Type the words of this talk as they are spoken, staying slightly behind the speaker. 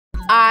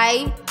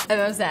I am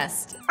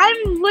obsessed.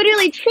 I'm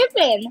literally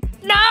tripping.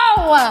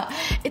 No!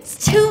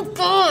 It's too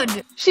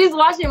good. She's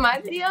watching my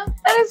video?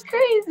 That is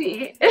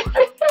crazy.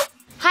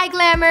 Hi,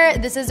 Glamour.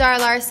 This is Zara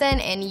Larsson,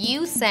 and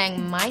you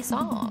sang my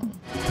song.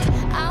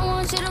 I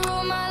want you to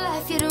rule my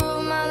life, you to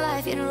rule my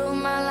life, you to rule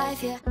my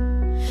life, yeah.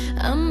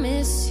 I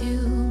miss you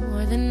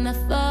more than I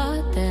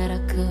thought that I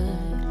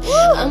could.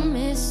 Woo! I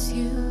miss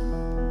you.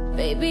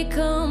 Baby,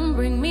 come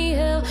bring me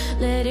hell,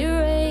 let it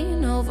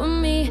rain over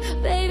me.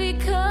 Baby,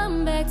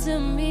 come back to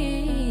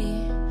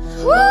me.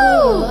 Woo!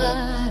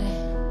 I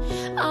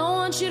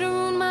want you to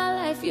ruin my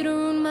life, you to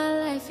ruin my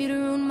life, you to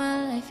ruin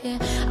my life, yeah.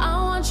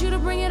 I want you to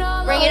bring it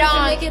all Bring it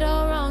on. Make it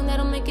all wrong,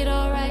 that'll make it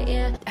all right,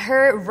 yeah.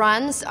 Her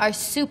runs are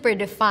super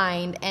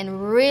defined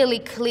and really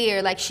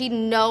clear, like she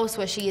knows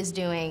what she is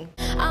doing.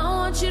 I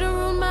want you to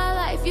ruin my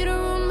life, you to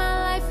ruin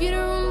my life, you to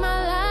ruin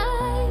my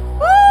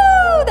life.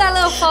 Woo! That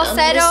little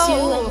falsetto.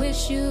 I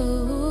wish you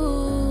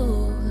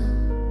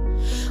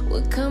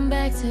would come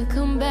back to me,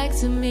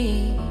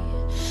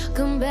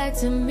 come back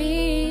to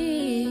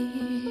me.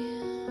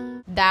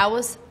 That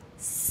was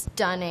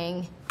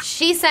stunning.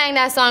 She sang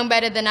that song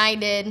better than I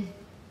did.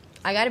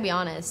 I gotta be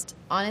honest.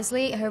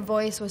 Honestly, her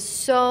voice was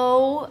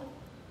so,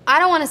 I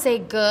don't want to say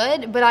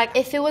good, but like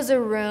if it was a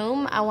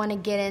room, I want to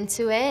get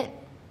into it.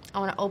 I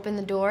want to open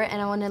the door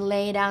and I want to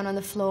lay down on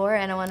the floor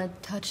and I want to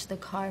touch the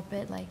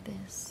carpet like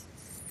this.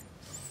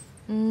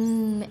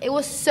 It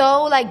was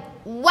so like,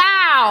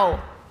 wow.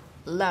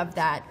 Love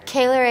that.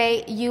 Kayla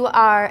Ray, you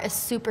are a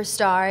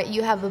superstar.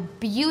 You have a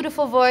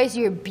beautiful voice.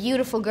 You're a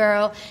beautiful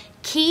girl.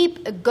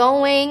 Keep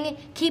going.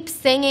 Keep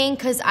singing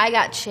because I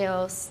got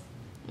chills.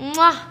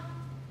 Mwah.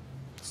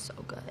 So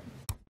good.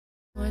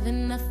 More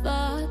than I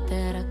thought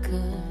that I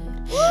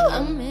could. Woo.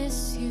 I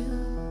miss you.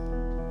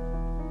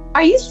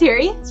 Are you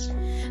serious?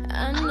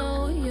 I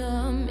know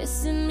you're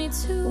missing me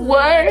too.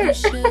 Word. You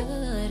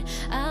should.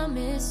 I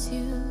miss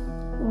you.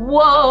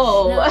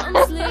 Whoa. Now I'm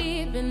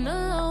sleeping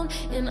alone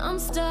and I'm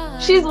stuck.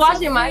 She's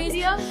watching my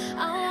video?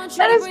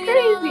 That is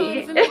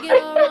crazy.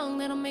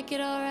 That'll make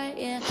it all right,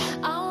 yeah.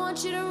 I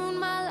want you to ruin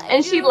my life.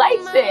 And she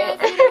likes it.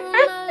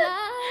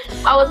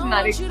 I was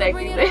not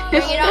expecting this.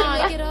 Bring it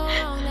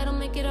on. That'll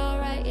make it all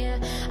right, yeah.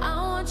 I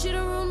want you to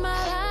ruin my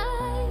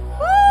life.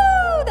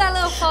 Woo! That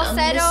little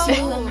falsetto.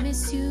 I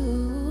miss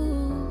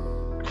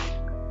you.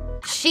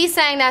 She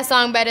sang that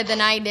song better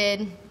than I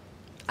did.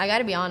 I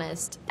gotta be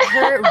honest.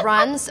 Her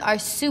runs are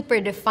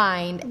super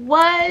defined.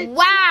 What?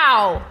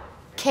 Wow!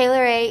 Kayla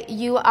Ray,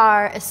 you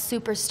are a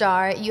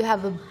superstar. You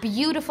have a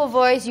beautiful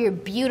voice. You're a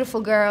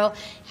beautiful girl.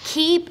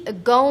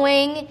 Keep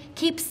going.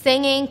 Keep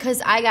singing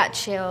because I got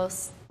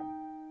chills.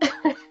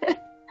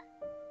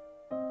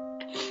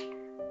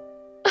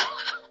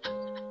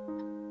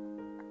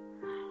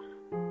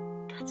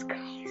 That's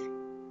crazy.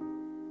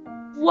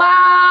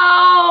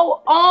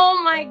 Wow!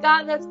 Oh my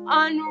God, that's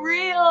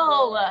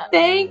unreal.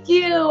 Thank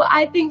you.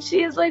 I think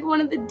she is like one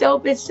of the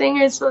dopest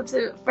singers. So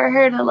for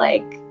her to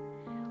like,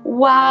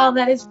 wow,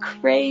 that is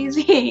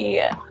crazy.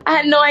 I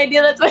had no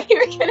idea that's what you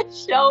were gonna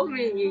show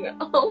me.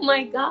 Oh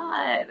my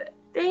God.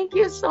 Thank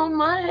you so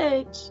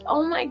much.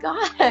 Oh my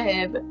God.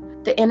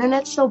 The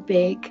internet's so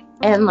big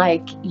and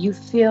like you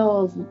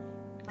feel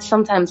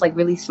sometimes like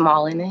really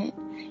small in it.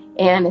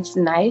 And it's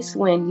nice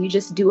when you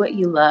just do what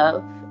you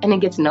love and it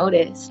gets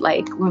noticed,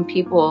 like when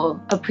people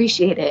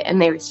appreciate it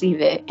and they receive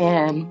it.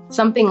 And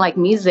something like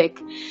music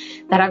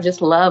that I've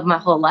just loved my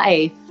whole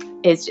life,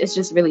 it's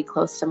just really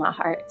close to my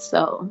heart.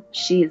 So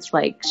she's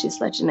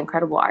such an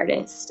incredible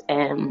artist,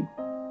 and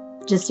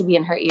just to be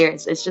in her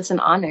ears, it's just an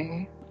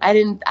honor. I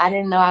didn't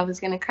know I was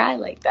gonna cry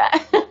like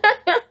that.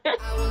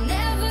 I will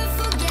never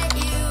forget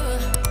you,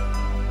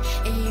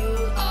 and you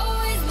will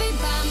always be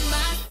by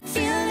my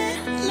feeling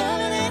it,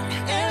 loving it,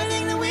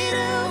 everything that we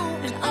do,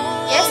 and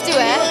all Yes, do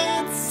it.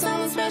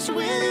 so special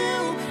with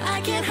you.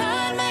 I can't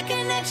hide my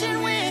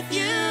connection with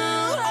you.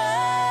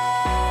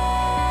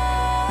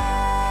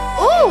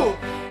 Ooh!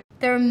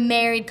 They're a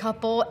married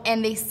couple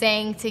and they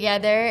sang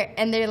together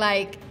and they're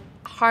like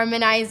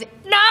harmonizing.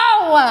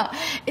 No!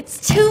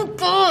 It's too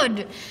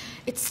good.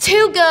 It's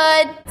too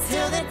good.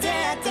 Till the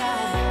day I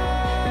die.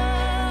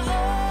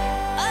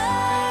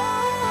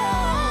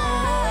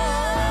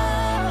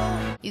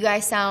 You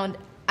guys sound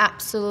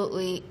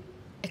absolutely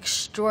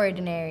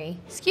extraordinary.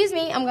 Excuse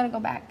me, I'm gonna go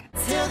back.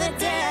 Till the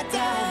day I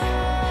die.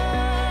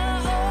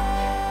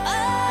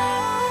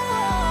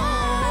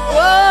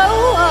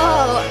 Whoa,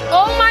 whoa.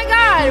 Oh my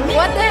God,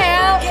 what the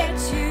hell?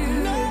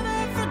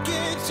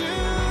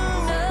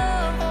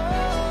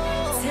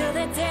 Till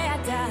the day I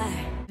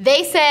die.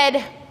 They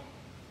said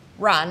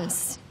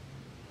runs.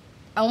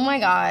 Oh my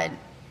God.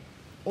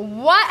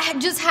 What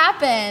just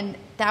happened?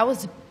 That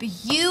was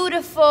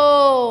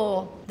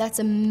beautiful. That's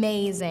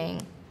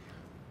amazing.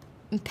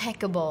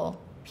 Impeccable.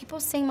 People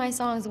sing my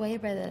songs way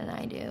better than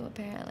I do,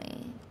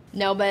 apparently.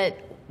 No, but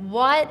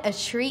what a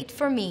treat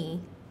for me,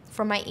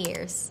 for my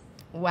ears.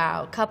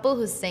 Wow, couple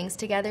who sings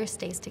together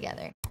stays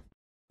together.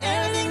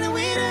 Everything that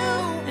we do,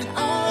 and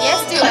all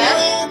Yes, do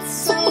it.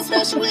 so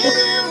special with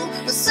you,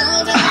 but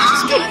sometimes you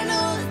just gotta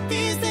know that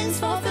these things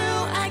fall through.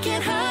 I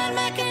can't hide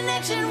my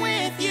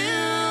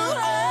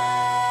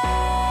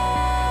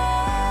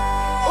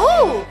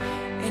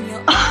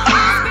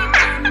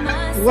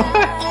What?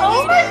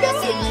 Oh my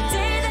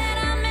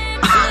god.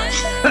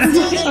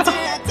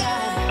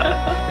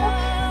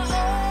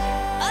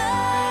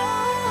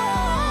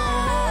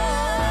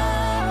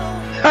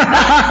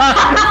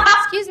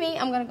 Excuse me,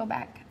 I'm gonna go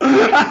back. Oh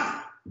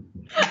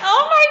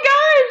my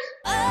gosh.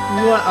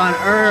 What on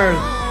earth?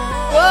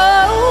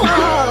 Whoa!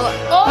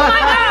 Oh my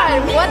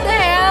god! What the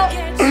hell?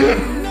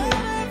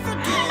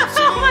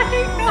 Oh my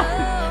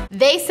god.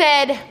 They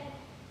said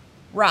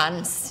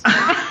runs.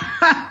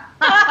 Oh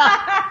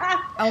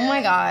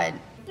my god.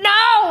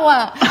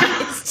 No!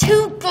 It's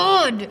too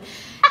good.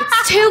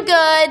 It's too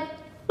good.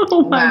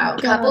 Oh my Wow.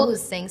 god. Couple who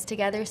sings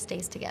together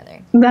stays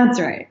together. That's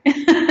right.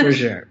 For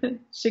sure.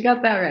 She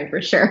got that right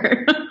for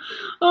sure.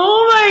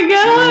 Oh my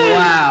god.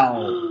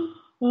 Wow.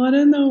 What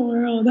in the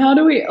world? How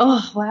do we?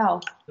 Oh wow.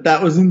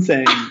 That was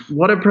insane.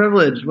 What a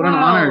privilege. What an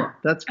Wow. honor.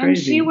 That's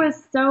crazy. And she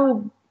was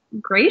so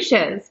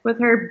gracious with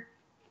her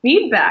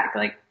feedback.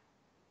 Like,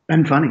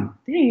 And funny.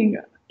 dang.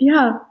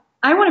 Yeah.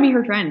 I want to be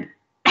her friend.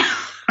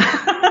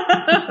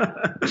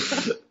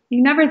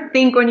 You never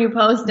think when you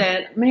post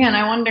it, man,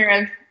 I wonder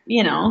if,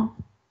 you know.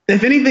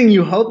 If anything,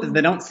 you hope that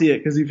they don't see it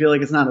because you feel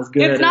like it's not as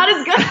good. It's not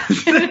as good.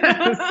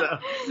 So,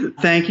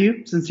 thank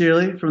you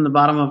sincerely from the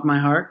bottom of my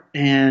heart,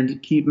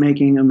 and keep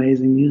making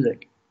amazing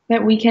music.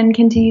 That we can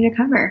continue to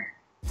cover.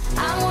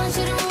 I want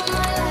you to rule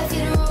my life,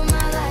 you to rule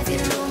my life, you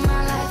to rule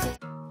my life.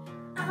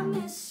 I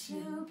miss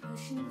you,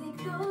 pushing me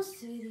close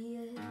to the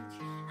edge.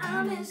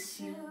 I miss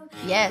you.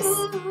 Yes.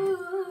 Ooh,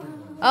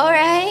 All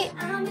right.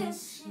 I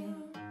miss you.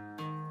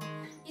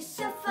 You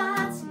set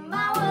fire to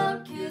my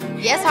world.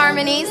 Yes,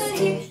 harmonies.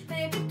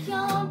 Baby,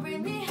 come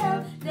bring me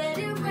hell. Let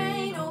it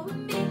rain over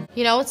me.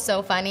 You know what's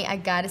so funny? I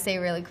gotta say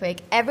really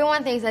quick.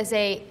 Everyone thinks I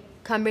say,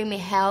 come bring me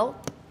hell.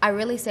 I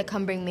really said,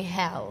 come bring me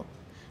hell.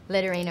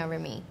 Let it rain over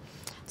me.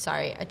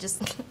 Sorry, I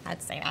just had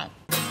to say that.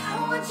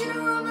 I want you to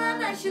rule my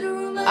life, you to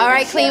rule my life. All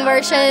right, clean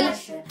version. I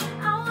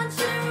want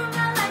you to rule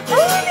my life.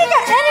 Oh, they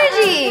got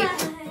energy.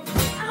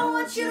 I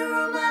want you to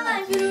rule my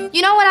life.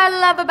 You know what I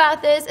love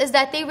about this is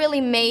that they really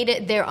made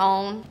it their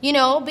own. You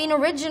know, being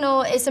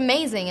original is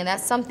amazing, and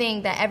that's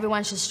something that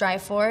everyone should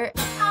strive for.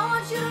 I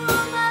want you to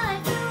rule my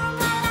life, you to rule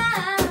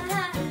my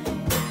life.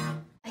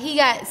 He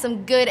got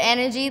some good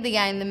energy, the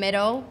guy in the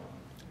middle.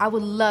 I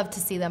would love to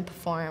see them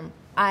perform.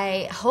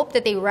 I hope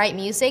that they write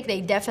music.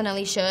 They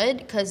definitely should,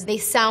 because they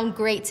sound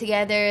great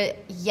together.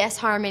 Yes,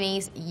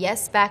 harmonies.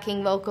 Yes,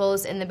 backing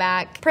vocals in the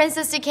back.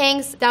 Princess to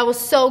Kings, that was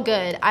so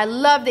good. I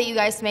love that you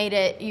guys made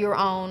it your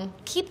own.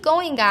 Keep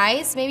going,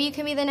 guys. Maybe you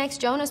can be the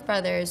next Jonas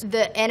Brothers.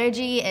 The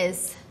energy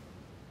is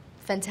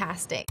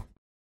fantastic.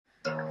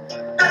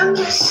 Oh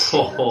no.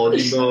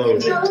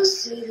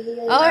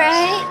 All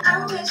right.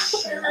 I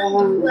wish you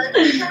what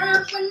you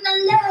have when I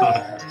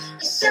left.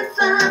 You set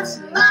fire to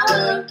my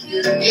world.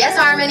 Yes,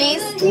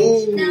 harmonies.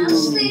 Now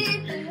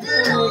sleeping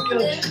alone in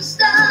the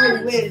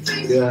stars.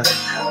 Yeah. I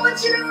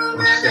want you to rule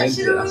my life,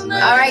 you to rule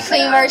my All right,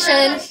 clean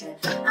version.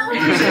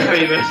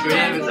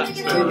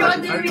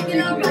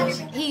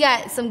 life. He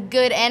got some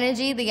good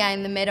energy, the guy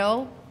in the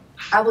middle.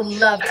 I would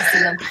love to see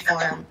them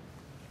perform.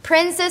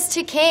 Princess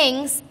to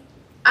Kings.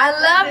 I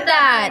love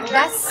that.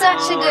 That's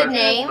such a good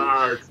name.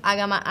 I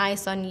got my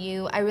eyes on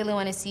you. I really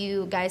want to see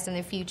you guys in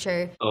the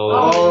future.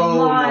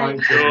 Oh my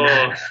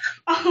god.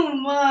 Oh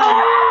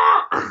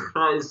my!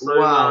 That is so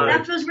Wow.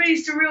 nice. That was really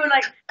surreal.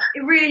 Like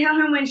it really hit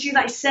home when she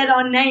like said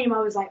our name. I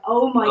was like,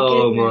 oh my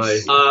Oh my.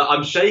 goodness.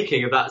 I'm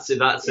shaking if that's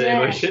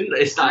Yeah. emotion.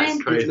 That's I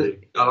mean- crazy.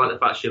 I like the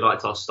fact she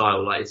liked our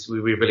style. Like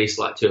we released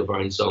like 2 of our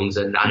own songs,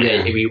 and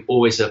Yeah. we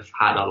always have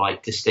had a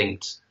like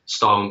distinct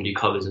style when we do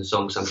covers and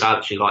songs. I'm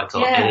glad she liked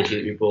our Yeah. energy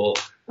that we brought.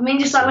 I mean,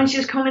 just like when she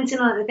was commenting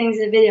on the things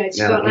in the video, it's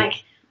Yeah. got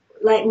like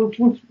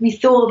we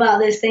thought about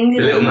those things.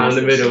 The little man in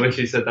the middle when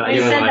she said that. When you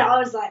she were said like, that, I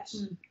was like,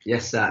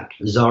 Yes, Zach.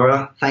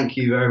 Zara, thank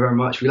you very, very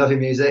much. We love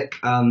your music,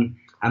 and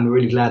we're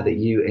really glad that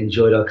you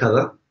enjoyed our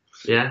cover.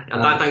 yeah.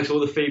 And thanks for all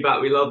the feedback.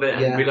 We love it.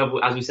 And Yeah. we love,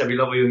 as we said, we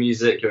love all your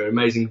music. You're an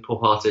amazing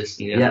pop artist.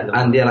 And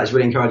That's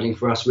really encouraging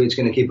for us. We're just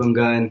going to keep on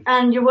going.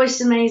 and your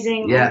voice is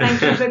amazing. Yeah. And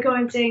thank you for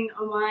commenting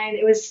on mine.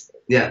 It was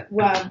Yeah.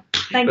 wow.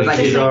 Thank But you.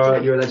 thank you, so Zara.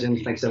 much. You're a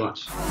legend. Thanks so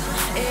much.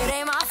 It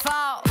ain't my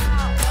fault.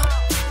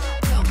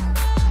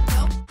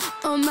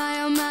 Oh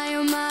my, oh my,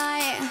 oh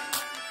my.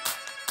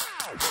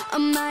 Oh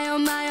my, oh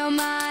my, oh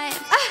my.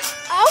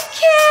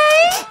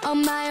 Okay. Oh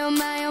my, oh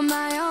my, oh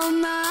my, oh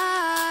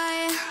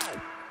my.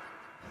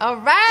 All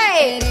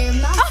right. It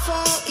ain't my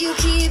fault. You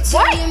keep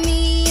What? turning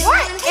me on.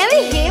 What?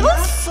 Any It ain't my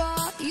heels?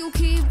 fault. You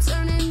keep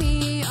turning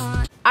me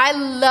on. I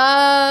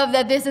love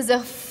that this is a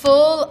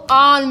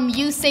full-on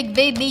music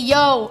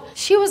video.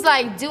 She was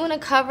like, doing a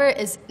cover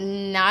is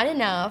not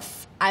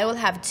enough. I will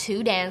have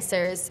 2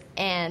 dancers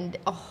and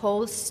a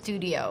whole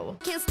studio.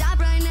 Can't stop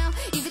right now.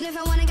 Even if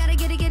I wanna, gotta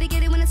get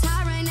it when it's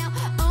hot right now.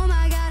 Oh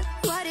my God,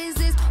 what is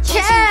this? Won't you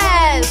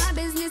Yes! go in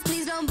my business?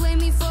 Please don't blame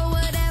me for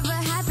whatever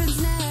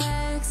happens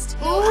next.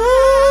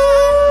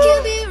 Ooh.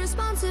 Can't be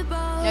responsible.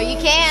 No, you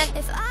can't.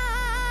 If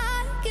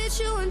I get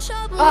you in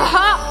trouble.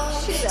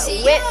 She's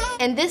a whip.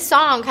 And this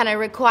song kind of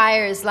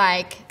requires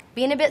like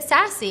being a bit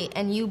sassy,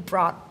 and you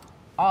brought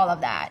all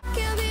of that.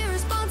 Can't be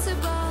responsible.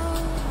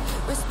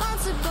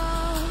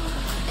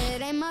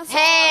 my fault.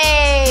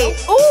 Hey!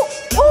 Ooh!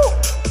 Ooh!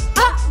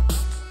 Ah!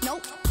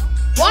 Nope.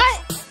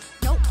 What?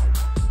 Nope.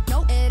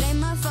 Nope. It ain't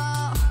my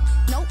fault.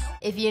 Nope.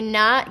 If you're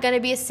not gonna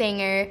be a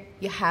singer,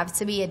 you have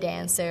to be a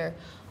dancer.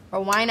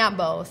 Or why not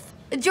both?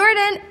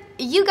 Jordan,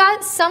 you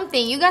got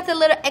something. You got the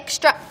little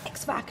extra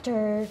X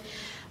factor.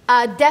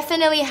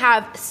 Definitely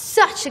have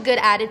such a good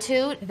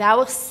attitude. That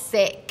was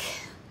sick.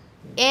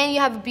 And you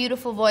have a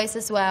beautiful voice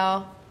as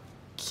well.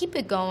 Keep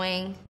it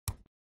going.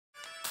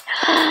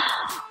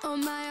 Oh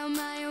my, oh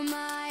my, oh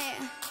my.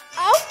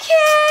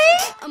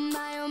 Okay. Oh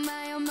my, oh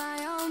my, oh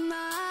my, oh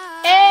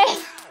my.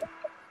 Eh.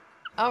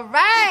 All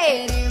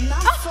right. It ain't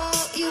my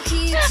fault. You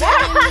keep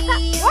telling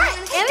me.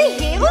 What? Any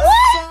heels?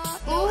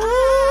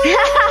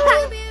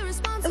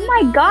 Oh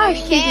my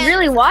gosh, she's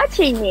really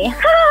watching me.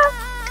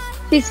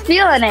 She's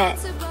feeling it.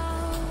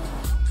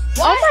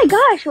 Oh my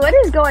gosh, what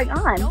is going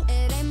on?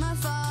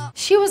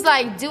 She was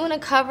like, doing a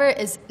cover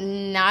is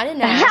not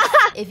enough.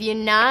 If you're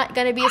not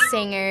gonna be a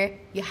singer,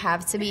 you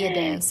have to be a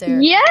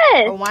dancer.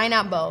 Yes. Or why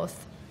not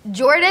both?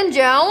 Jordan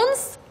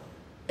Jones?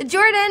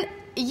 Jordan,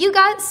 you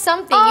got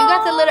something. You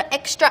got the little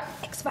extra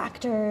X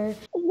factor.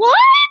 What?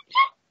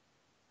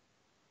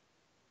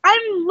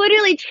 I'm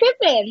literally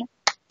tripping.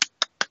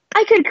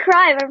 I could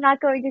cry, but I'm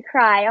not going to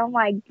cry. Oh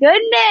my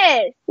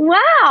goodness.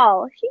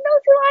 Wow. She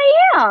knows who I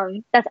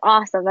am. That's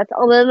awesome. That's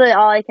literally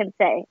all I can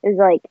say is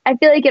like, I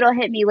feel like it'll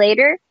hit me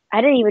later. I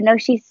didn't even know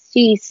she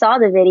saw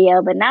the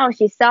video, but now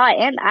she saw it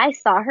and I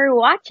saw her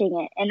watching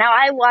it. And now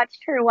I watched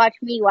her watch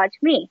me.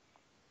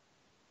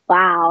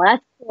 Wow,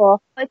 that's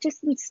cool. It's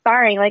just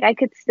inspiring. Like, I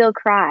could still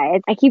cry.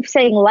 I keep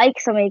saying like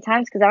so many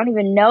times because I don't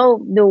even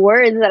know the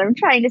words that I'm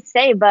trying to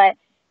say, but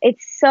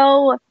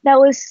that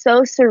was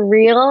so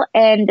surreal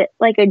and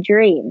like a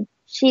dream.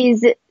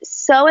 She's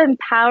so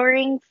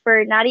empowering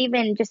for not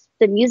even just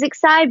the music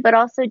side, but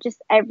also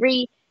just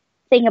everything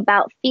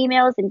about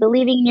females and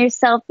believing in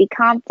yourself, be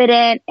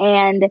confident.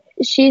 And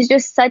she's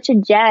just such a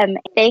gem.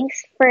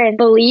 Thanks for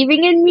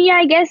believing in me,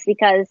 I guess,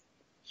 because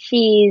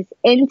she's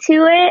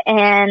into it.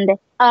 And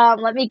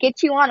let me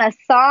get you on a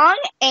song.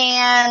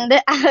 And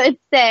I would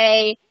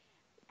say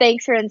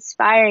thanks for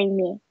inspiring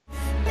me.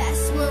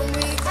 That's when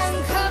we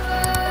cover.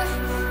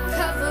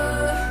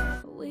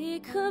 We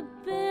could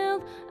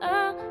build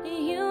a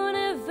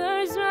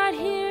universe right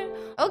here.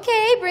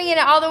 Okay, bringing it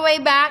all the way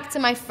back to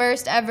my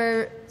first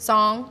ever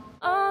song.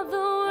 All the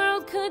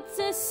world could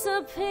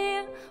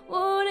disappear.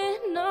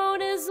 Wouldn't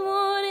notice,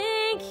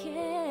 wouldn't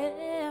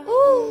care.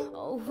 Ooh.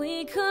 Oh,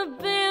 we could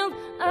build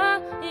a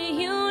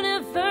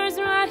universe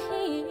right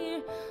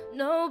here.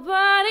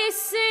 Nobody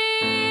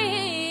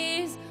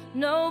sees,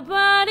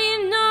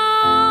 nobody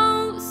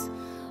knows.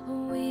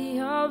 We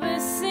are a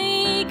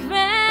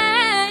secret.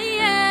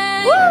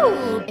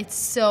 Woo! It's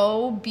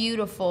so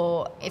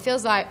beautiful. It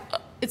feels like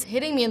it's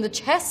hitting me in the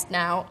chest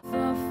now.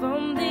 Far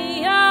from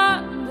the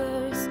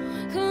others,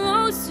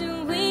 close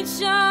to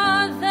each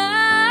other.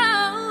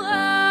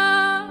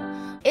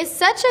 It's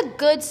such a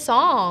good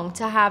song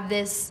to have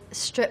this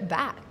stripped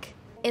back.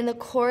 In the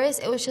chorus,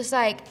 it was just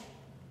like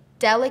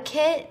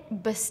delicate,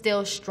 but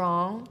still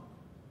strong.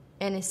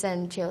 And it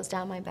sent chills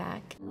down my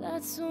back.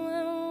 That's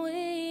when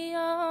we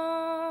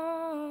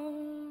are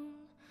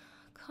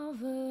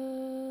covered.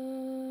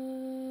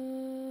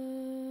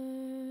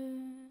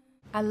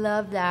 I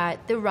love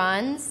that. The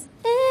runs.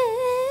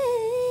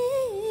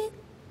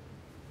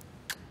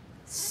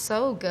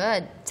 So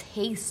good.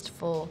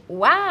 Tasteful.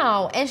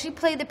 Wow. And she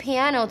played the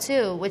piano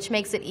too, which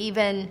makes it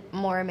even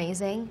more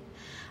amazing.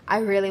 I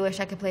really wish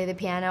I could play the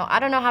piano. I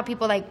don't know how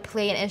people like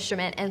play an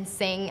instrument and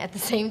sing at the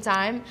same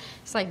time.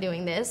 It's like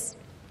doing this.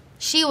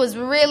 She was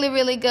really,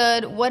 really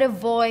good. What a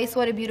voice.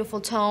 What a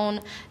beautiful tone.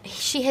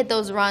 She hit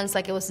those runs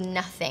like it was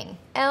nothing.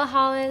 Ella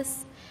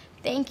Hollis,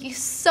 thank you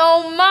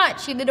so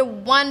much. You did a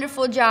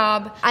wonderful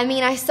job. I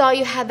mean, I saw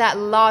you had that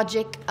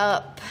logic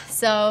up.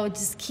 So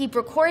just keep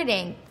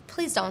recording.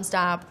 Please don't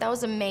stop. That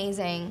was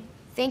amazing.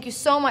 Thank you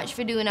so much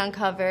for doing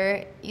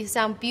Uncover. You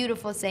sound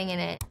beautiful singing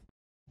it.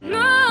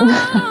 No,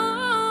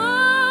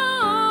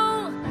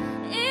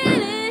 it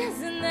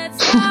isn't.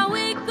 That's how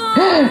it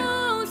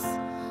goes.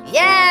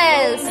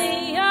 Yes!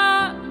 The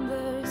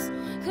others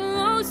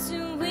close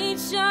to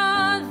each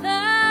other.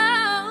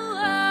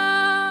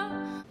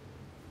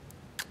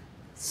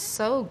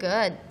 So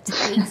good.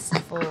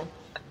 Tasteful.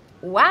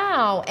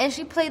 Wow. And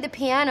she played the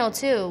piano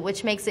too,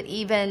 which makes it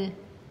even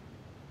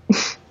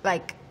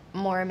like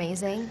more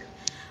amazing.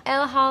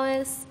 Ella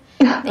Hollis,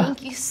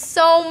 thank you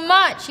so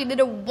much. You did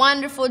a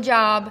wonderful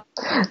job.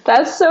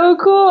 That's so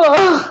cool.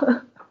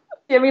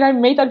 I mean, I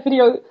made that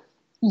video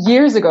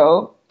years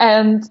ago,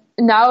 and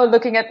now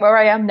looking at where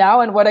I am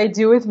now and what I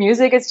do with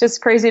music, it's just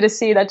crazy to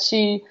see that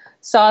she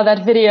saw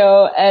that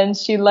video and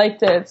she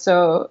liked it.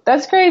 So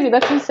that's crazy.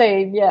 That's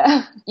insane.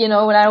 Yeah. You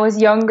know, when I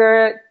was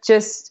younger,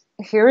 just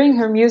hearing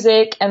her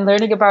music and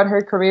learning about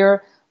her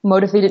career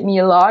motivated me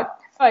a lot.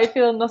 I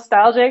feel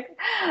nostalgic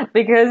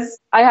because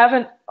I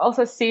haven't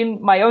also seen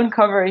my own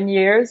cover in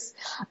years.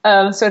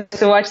 So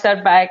to watch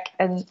that back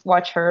and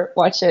watch her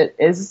watch it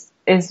is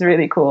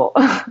really cool.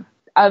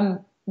 I'm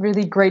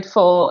really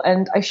grateful,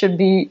 and I should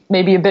be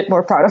maybe a bit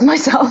more proud of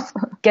myself.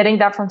 Getting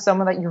that from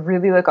someone that you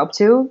really look up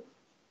to,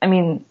 I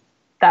mean,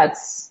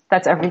 that's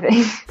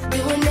everything.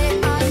 Doing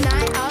it all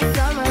night, all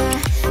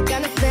summer.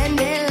 Gonna spend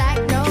it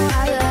like no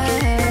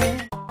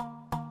other.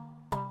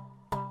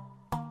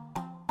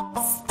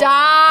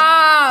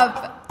 Stop!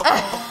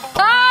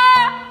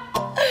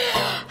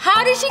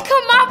 How did she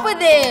come up with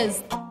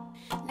this?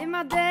 Live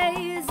my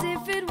day as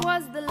if it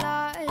was the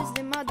last.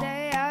 Live my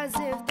day as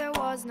if there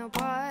was no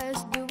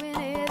past. Doing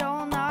it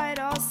all night,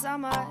 all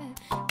summer.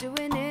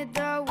 Doing it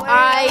the way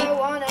I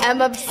want it.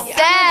 am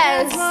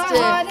obsessed. My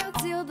heart out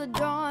till the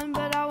dawn,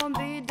 but I won't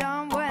be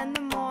done when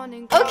the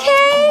morning comes.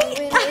 Okay.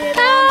 Doing it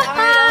all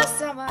night, all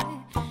summer.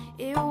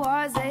 It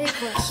was a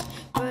crush,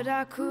 but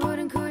I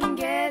couldn't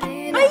get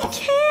it. I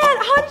can't.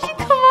 How did you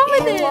come up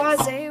with It this?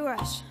 was a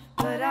rush,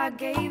 but I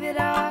gave it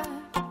up.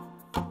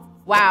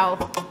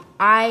 Wow.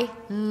 I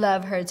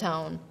love her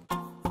tone.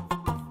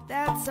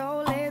 That's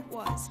all it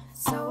was,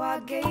 so I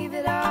gave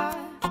it up.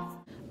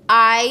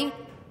 I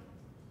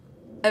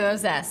am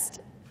obsessed.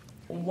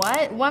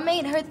 What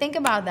made her think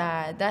about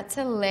that? That's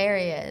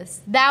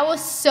hilarious. That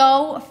was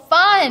so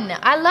fun.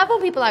 I love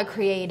when people are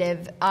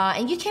creative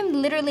and you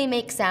can literally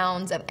make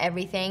sounds of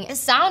everything. It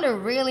sounded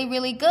really,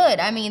 really good.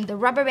 I mean, the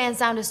rubber band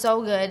sounded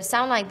so good. It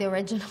sounded like the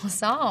original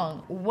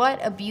song. What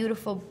a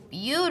beautiful,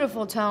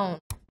 beautiful tone.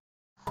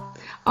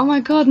 Oh my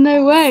God,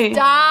 no way.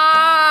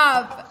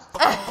 Stop!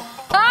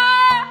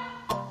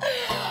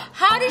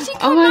 How did she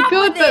come Oh my up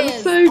God, with this?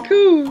 that's so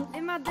cool.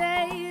 In my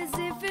day as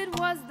if it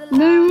was the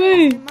No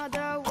way.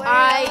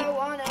 I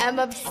am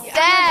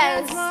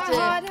obsessed.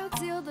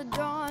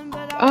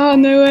 Oh,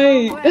 no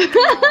way.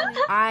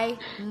 I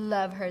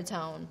love her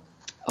tone.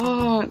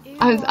 Oh,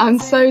 I'm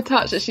so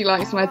touched that she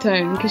likes my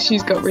tone because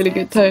she's got really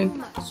good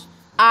tone.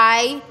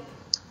 I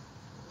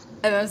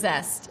am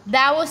obsessed.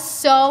 That was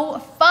so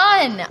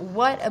fun.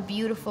 What a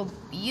beautiful,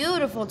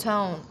 beautiful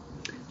tone.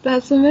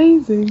 That's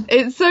amazing.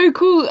 It's so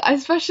cool,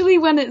 especially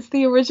when it's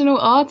the original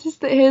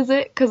artist that hears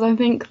it, because I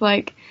think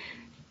like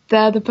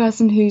they're the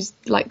person who's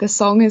like the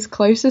song is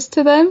closest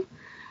to them.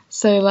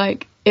 So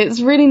like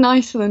it's really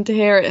nice for them to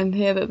hear it and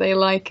hear that they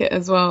like it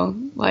as well.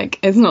 Like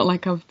it's not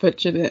like I've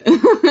butchered it.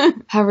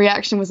 Her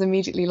reaction was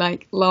immediately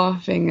like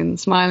laughing and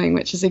smiling,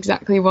 which is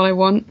exactly what I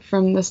want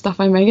from the stuff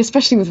I make,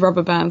 especially with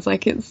rubber bands.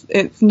 Like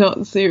it's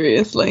not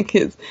serious. Like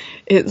it's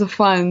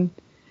fun,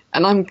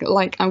 and I'm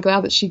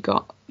glad that she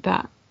got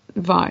that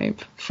vibe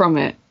from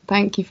it.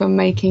 Thank you for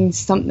making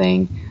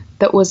something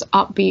that was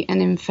upbeat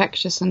and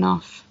infectious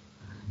enough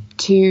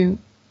to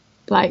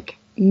like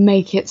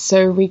make it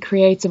so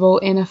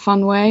recreatable in a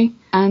fun way.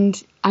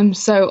 And I'm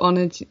so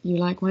honored you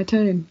like my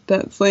tone.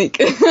 That's like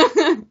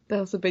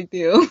that's a big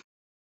deal.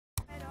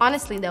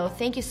 Honestly though,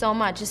 thank you so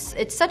much.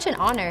 It's such an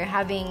honor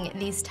having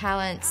these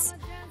talents,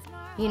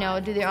 you know,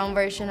 do their own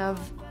version of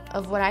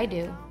what I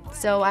do.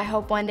 So I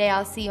hope one day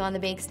I'll see you on the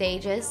big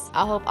stages.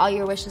 I hope all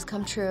your wishes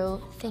come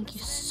true. Thank you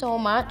so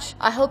much.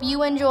 I hope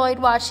you enjoyed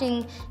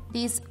watching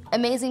these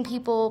amazing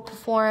people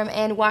perform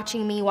and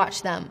watching me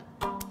watch them.